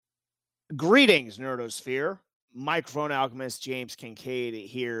Greetings, Nerdosphere. Microphone Alchemist James Kincaid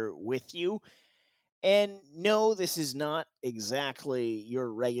here with you. And no, this is not exactly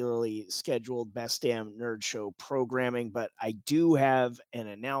your regularly scheduled Best Damn Nerd Show programming, but I do have an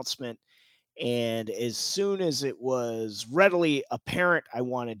announcement. And as soon as it was readily apparent, I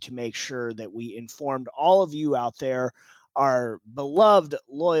wanted to make sure that we informed all of you out there, our beloved,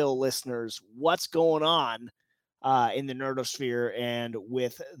 loyal listeners, what's going on in the Nerdosphere and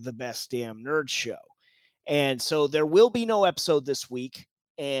with the Best Damn Nerd Show. And so there will be no episode this week.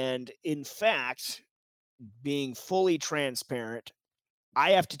 And in fact, being fully transparent,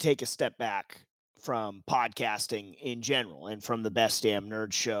 I have to take a step back from podcasting in general and from the Best Damn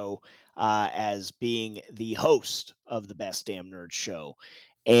Nerd Show as being the host of the Best Damn Nerd Show.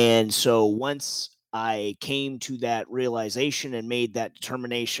 And so once I came to that realization and made that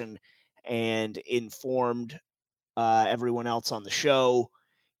determination and informed everyone else on the show,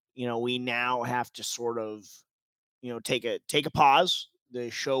 we now have to sort of, take a pause. The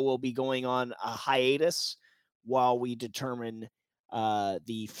show will be going on a hiatus while we determine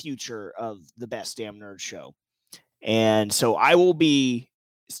the future of the Best Damn Nerd Show. And so I will be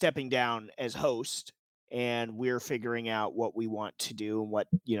stepping down as host, and we're figuring out what we want to do and what,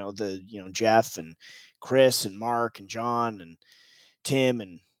 Jeff and Chris and Mark and John and Tim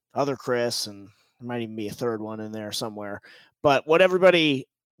and other Chris, and there might even be a third one in there somewhere. But what everybody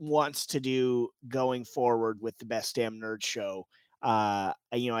wants to do going forward with the Best Damn Nerd Show, I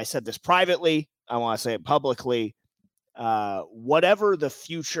said this privately. I want to say it publicly. Whatever the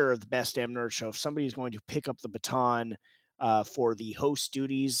future of the Best Damn Nerd Show, if somebody's going to pick up the baton for the host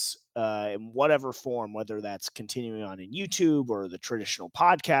duties in whatever form, whether that's continuing on in YouTube or the traditional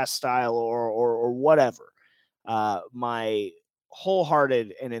podcast style or whatever, my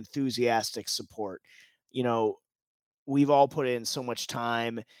wholehearted and enthusiastic support. We've all put in so much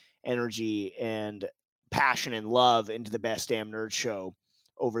time, energy, and passion and love into the Best Damn Nerd Show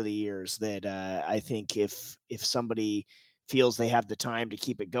over the years that I think if somebody feels they have the time to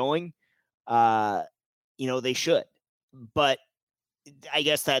keep it going, they should. But I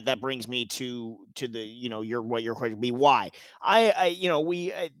guess that brings me to the your question would be why I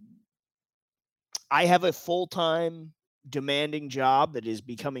have a full-time demanding job that is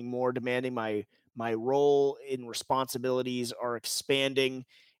becoming more demanding. My role and responsibilities are expanding,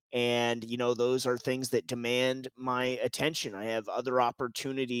 and those are things that demand my attention. I have other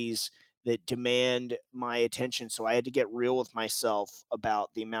opportunities that demand my attention, so I had to get real with myself about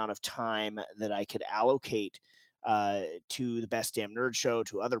the amount of time that I could allocate to the Best Damn Nerd Show,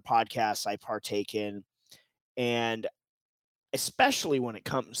 to other podcasts I partake in, and especially when it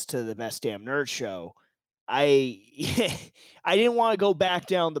comes to the Best Damn Nerd Show, I I didn't want to go back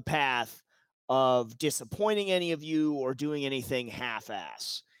down the path of disappointing any of you or doing anything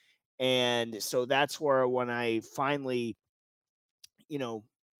half-ass. And so that's where when I finally, you know,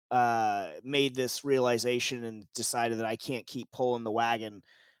 made this realization and decided that I can't keep pulling the wagon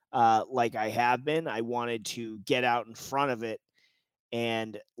like I have been, I wanted to get out in front of it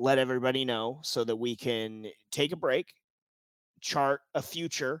and let everybody know so that we can take a break, chart a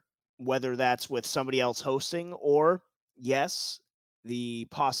future, whether that's with somebody else hosting or, yes, the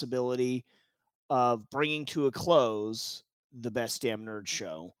possibility of bringing to a close the Best Damn Nerd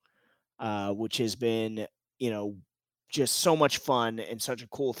Show, which has been, you know, just so much fun and such a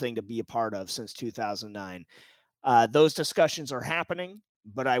cool thing to be a part of since 2009. Those discussions are happening,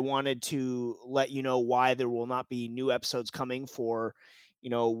 but I wanted to let you know why there will not be new episodes coming for,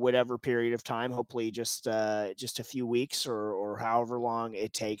 whatever period of time. Hopefully, just a few weeks or however long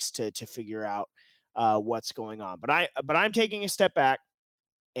it takes to figure out what's going on. But I'm taking a step back,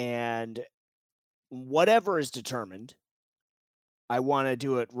 and whatever is determined, I want to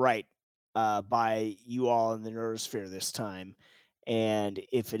do it right by you all in the nerdosphere this time. And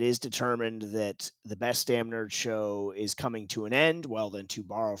if it is determined that the Best Damn Nerd Show is coming to an end, well, then to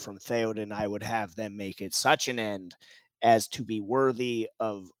borrow from Theoden, I would have them make it such an end as to be worthy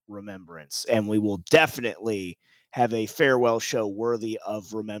of remembrance. And we will definitely have a farewell show worthy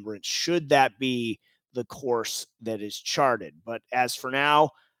of remembrance, should that be the course that is charted. But as for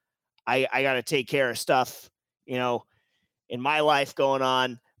now, I got to take care of stuff, in my life going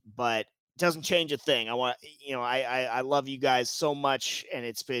on, but it doesn't change a thing. I love you guys so much, and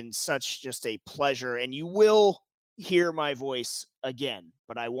it's been such just a pleasure. And you will hear my voice again,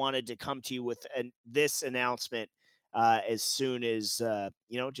 but I wanted to come to you with this announcement as soon as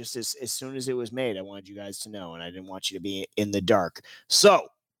just as soon as it was made. I wanted you guys to know, and I didn't want you to be in the dark. So,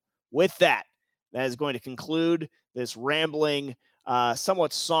 with that, that is going to conclude this rambling,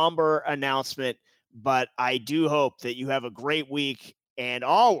 somewhat somber announcement. But I do hope that you have a great week. And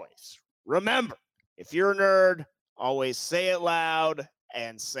always remember, if you're a nerd, always say it loud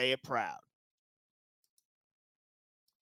and say it proud.